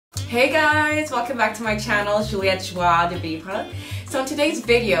Hey guys, welcome back to my channel, Juliet Joie de Vivre. So in today's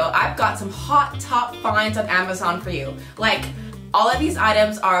video, I've got some hot top finds on Amazon for you. Like, all of these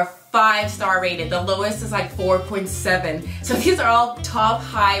items are 5-star rated. The lowest is like 4.7. So these are all top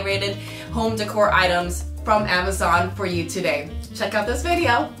high rated home decor items from Amazon for you today. Check out this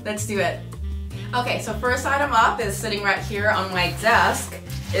video. Let's do it. Okay, so first item up is sitting right here on my desk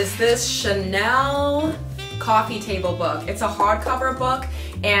is this Chanel coffee table book. It's a hardcover book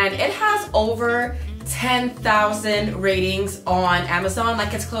and it has over 10,000 ratings on Amazon.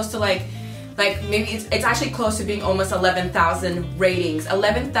 Like it's close to like maybe it's actually close to being almost 11,000 ratings.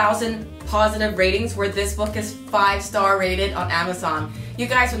 11,000 positive ratings where this book is 5-star rated on Amazon. You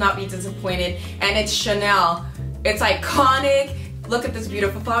guys will not be disappointed. And it's Chanel. It's iconic. Look at this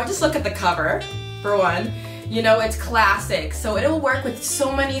beautiful flower. Just look at the cover for one. You know, it's classic. So it'll work with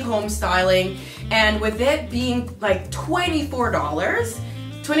so many home styling. And with it being like $24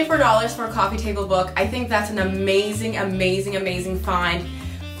 for a coffee table book, I think that's an amazing, amazing, amazing find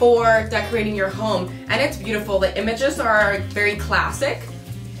for decorating your home. And it's beautiful. The images are very classic.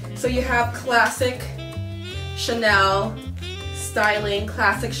 So you have classic Chanel styling,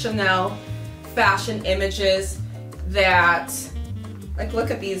 classic Chanel fashion images that, like, look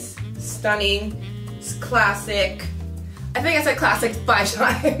at these stunning, classic. I think I said classic 5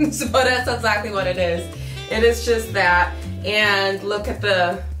 times, but that's exactly what it is. It is just that. And look at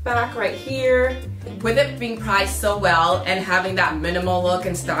the back right here. With it being priced so well and having that minimal look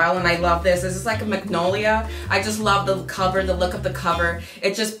and style, and I love this. This is like a magnolia. I just love the cover, the look of the cover.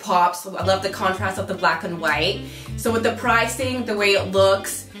 It just pops. I love the contrast of the black and white. So with the pricing, the way it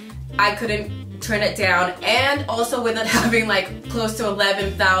looks, I couldn't turn it down. And also with it having like close to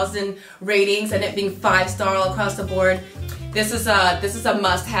 11,000 ratings and it being 5-star all across the board, this is a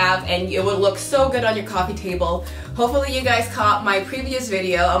must-have, and it will look so good on your coffee table. Hopefully you guys caught my previous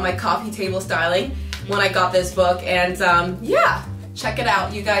video on my coffee table styling when I got this book, and yeah, check it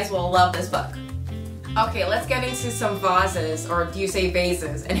out. You guys will love this book. Okay, let's get into some vases, or do you say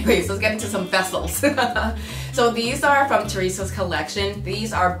vases? Anyways, let's get into some vessels. So these are from Teresa's collection.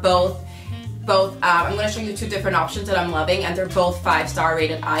 These are both I'm going to show you 2 different options that I'm loving, and they're both 5-star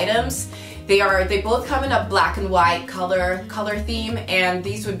rated items. They both come in a black and white color theme, and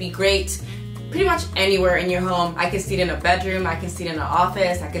these would be great pretty much anywhere in your home. I could see it in a bedroom, I could see it in an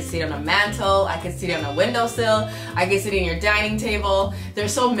office, I could see it on a mantle, I could see it on a windowsill, I could see it in your dining table. They're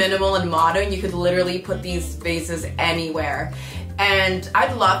so minimal and modern, you could literally put these vases anywhere. And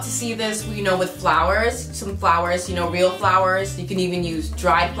I'd love to see this, you know, with flowers, some flowers, you know, real flowers. You can even use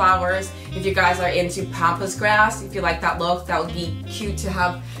dried flowers. If you guys are into pampas grass, if you like that look, that would be cute to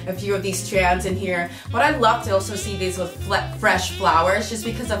have a few of these strands in here. But I'd love to also see these with fresh flowers, just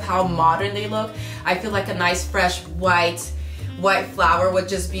because of how modern they look. I feel like a nice fresh white flower would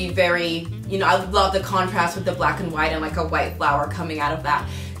just be very, you know, I would love the contrast with the black and white and like a white flower coming out of that,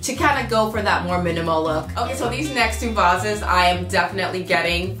 to kind of go for that more minimal look. Okay, so these next 2 vases I am definitely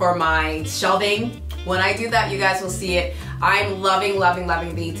getting for my shelving. When I do that, you guys will see it. I'm loving, loving,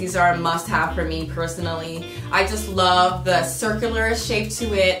 loving these. These are a must-have for me personally. I just love the circular shape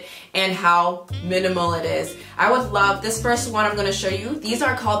to it and how minimal it is. I would love this first one I'm going to show you. These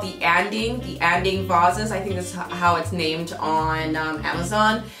are called the Anding vases. I think that's how it's named on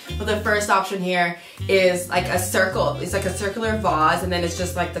Amazon. But the first option here is like a circle. It's like a circular vase, and then it's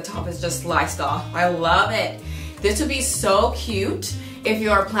just like the top is just sliced off. I love it. This would be so cute if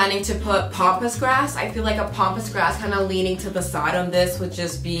you are planning to put pampas grass. I feel like a pampas grass kind of leaning to the side on this would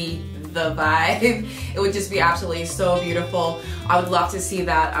just be the vibe. It would just be absolutely so beautiful. I would love to see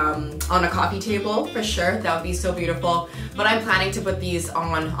that on a coffee table for sure. That would be so beautiful. But I'm planning to put these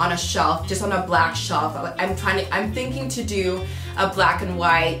on a shelf, just on a black shelf. I'm thinking to do a black and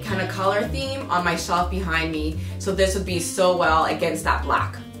white kind of color theme on my shelf behind me. So this would be so well against that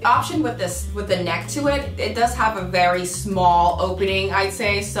black. Option with the neck to it, it does have a very small opening, I'd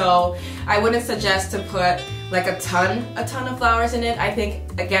say, so I wouldn't suggest to put like a ton of flowers in it. I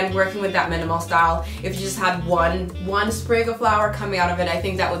think, again, working with that minimal style, if you just had one sprig of flower coming out of it, I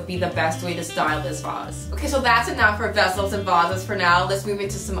think that would be the best way to style this vase. Okay, so that's enough for vessels and vases for now. Let's move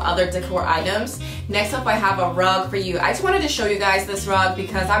into some other decor items. Next up, I have a rug for you. I just wanted to show you guys this rug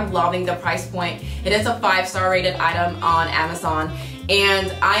because I'm loving the price point. It is a 5-star rated item on Amazon,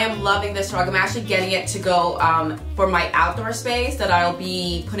 and I am loving this rug. I'm actually getting it to go for my outdoor space that I'll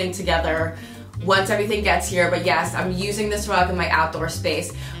be putting together once everything gets here. But yes, I'm using this rug in my outdoor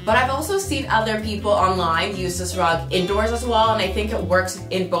space. But I've also seen other people online use this rug indoors as well, and I think it works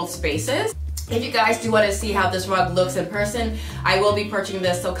in both spaces. If you guys do want to see how this rug looks in person, I will be purchasing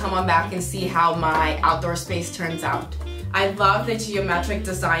this, so come on back and see how my outdoor space turns out. I love the geometric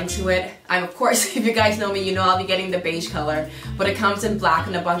design to it. Of course, if you guys know me, you know I'll be getting the beige color, but it comes in black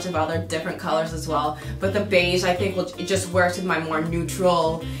and a bunch of other different colors as well. But the beige, I think, it just works with my more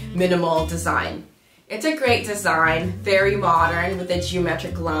neutral, minimal design. It's a great design, very modern with the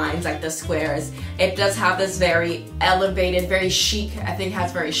geometric lines like the squares. It does have this very elevated, very chic, I think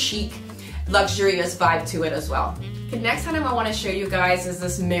has very chic, luxurious vibe to it as well. The next item I want to show you guys is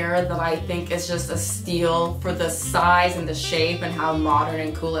this mirror that I think is just a steal for the size and the shape and how modern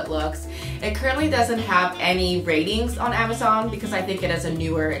and cool it looks. It currently doesn't have any ratings on Amazon because I think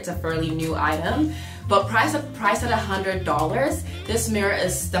it's a fairly new item. But priced at $100, this mirror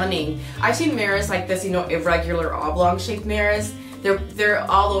is stunning. I've seen mirrors like this, you know, irregular oblong shaped mirrors. They're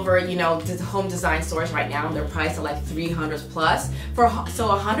all over, you know, home design stores right now, and they're priced at like $300 plus. So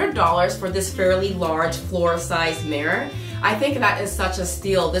 $100 for this fairly large floor-sized mirror, I think that is such a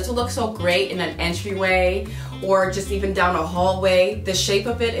steal. This will look so great in an entryway or just even down a hallway. The shape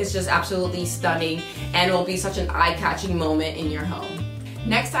of it is just absolutely stunning, and it will be such an eye-catching moment in your home.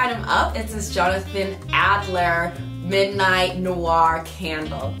 Next item up is this Jonathan Adler Midnight Noir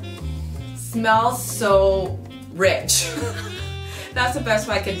candle. Smells so rich. That's the best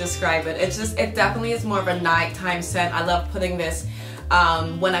way I can describe it. It definitely is more of a nighttime scent. I love putting this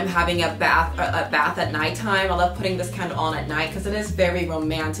when I'm having a bath at nighttime. I love putting this candle on at night because it is very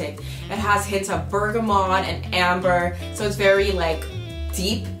romantic. It has hints of bergamot and amber, so it's very like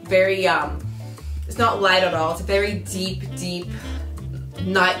deep, very it's not light at all. It's a very deep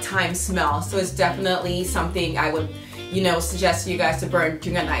nighttime smell. So it's definitely something I would, you know, suggest you guys to burn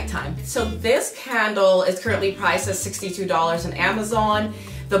during a nighttime. So this candle is currently priced at $62 on Amazon.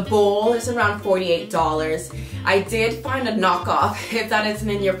 The bowl is around $48. I did find a knockoff, if that isn't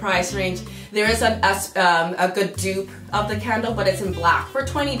in your price range. There is a good dupe of the candle, but it's in black for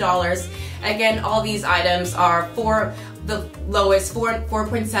 $20. Again, all these items are the lowest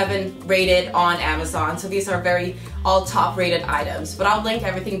 4.7 rated on Amazon, so these are all top rated items, but I'll link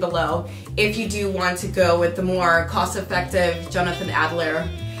everything below if you do want to go with the more cost-effective Jonathan Adler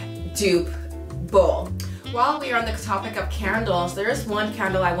dupe bowl. While we are on the topic of candles, there is one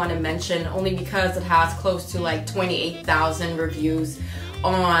candle I want to mention only because it has close to like 28,000 reviews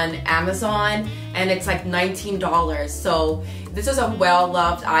on Amazon, and it's like $19. So this is a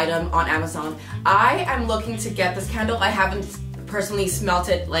well-loved item on Amazon. I am looking to get this candle. I haven't personally smelt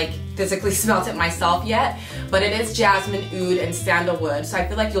it, like physically smelt it myself yet, but it is jasmine, oud, and sandalwood, so I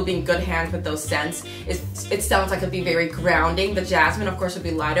feel like you'll be in good hands with those scents. It sounds like it'll be very grounding. The jasmine, of course, will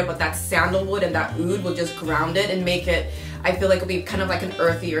be lighter, but that sandalwood and that oud will just ground it and make it, I feel like it'll be kind of like an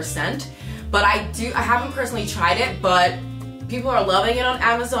earthier scent. But I haven't personally tried it, but people are loving it on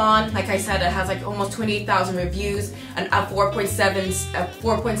Amazon. Like I said, it has like almost 28,000 reviews and a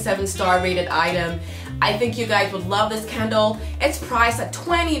 4.7 star rated item. I think you guys would love this candle. It's priced at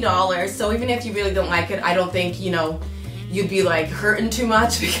 $20, so even if you really don't like it, I don't think, you know, you'd be like hurting too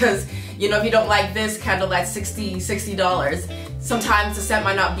much, because, you know, if you don't like this candle that's $60, sometimes the scent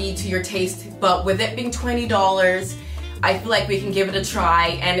might not be to your taste, but with it being $20, I feel like we can give it a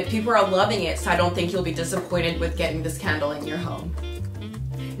try, and if people are loving it, so I don't think you'll be disappointed with getting this candle in your home.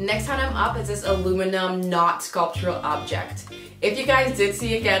 Next item up is this aluminum knot sculptural object. If you guys did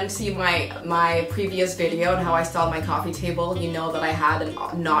see my previous video on how I styled my coffee table, you know that I had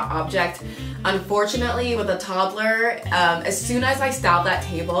a knot object. Unfortunately, with a toddler, as soon as I styled that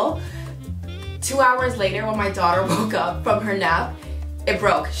table, 2 hours later when my daughter woke up from her nap, it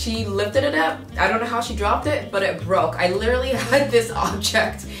broke. She lifted it up. I don't know how she dropped it, but it broke. I literally had this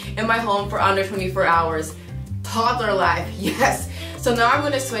object in my home for under 24 hours. Toddler life, yes. So now I'm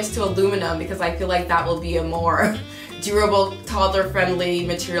going to switch to aluminum because I feel like that will be a more durable, toddler-friendly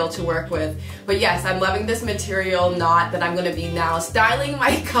material to work with. But yes, I'm loving this material knot that I'm going to be now styling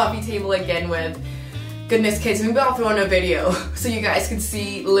my coffee table again with. Goodness kids, maybe I'll throw in a video so you guys can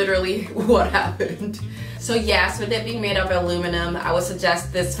see literally what happened. So yes, with it being made of aluminum, I would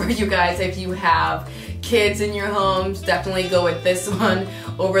suggest this for you guys if you have kids in your homes. Definitely go with this one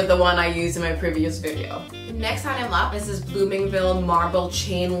over the one I used in my previous video. The next item up is this Bloomingville marble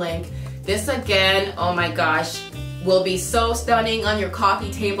chain link. This again, oh my gosh, will be so stunning on your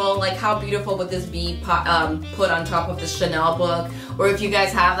coffee table. Like, how beautiful would this be put on top of the Chanel book? Or if you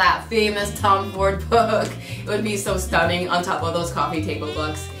guys have that famous Tom Ford book, it would be so stunning on top of those coffee table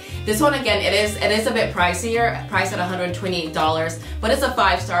books. This one again, it is a bit pricier, priced at $128, but it's a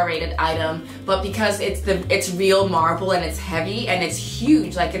 5-star rated item. But because it's real marble and it's heavy and it's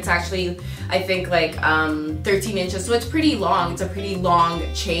huge, like it's actually I think like 13 inches, so it's pretty long. It's a pretty long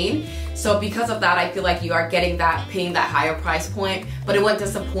chain. So because of that, I feel like you are getting that, paying that higher price point, but it won't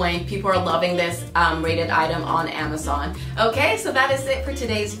disappoint. People are loving this rated item on Amazon. Okay, so that is it for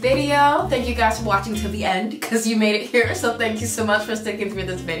today's video. Thank you guys for watching till the end because you made it here. So thank you so much for sticking through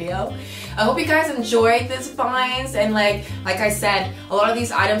this video. I hope you guys enjoyed this finds, and like I said, a lot of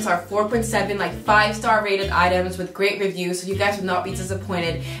these items are 4.7, like 5-star rated items with great reviews, so you guys will not be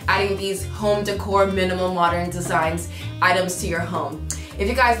disappointed adding these home decor minimal modern designs items to your home. If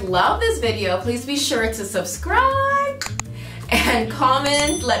you guys love this video, please be sure to subscribe and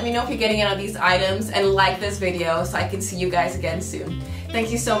comment. Let me know if you're getting any of these items, and like this video so I can see you guys again soon.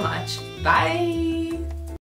 Thank you so much. Bye!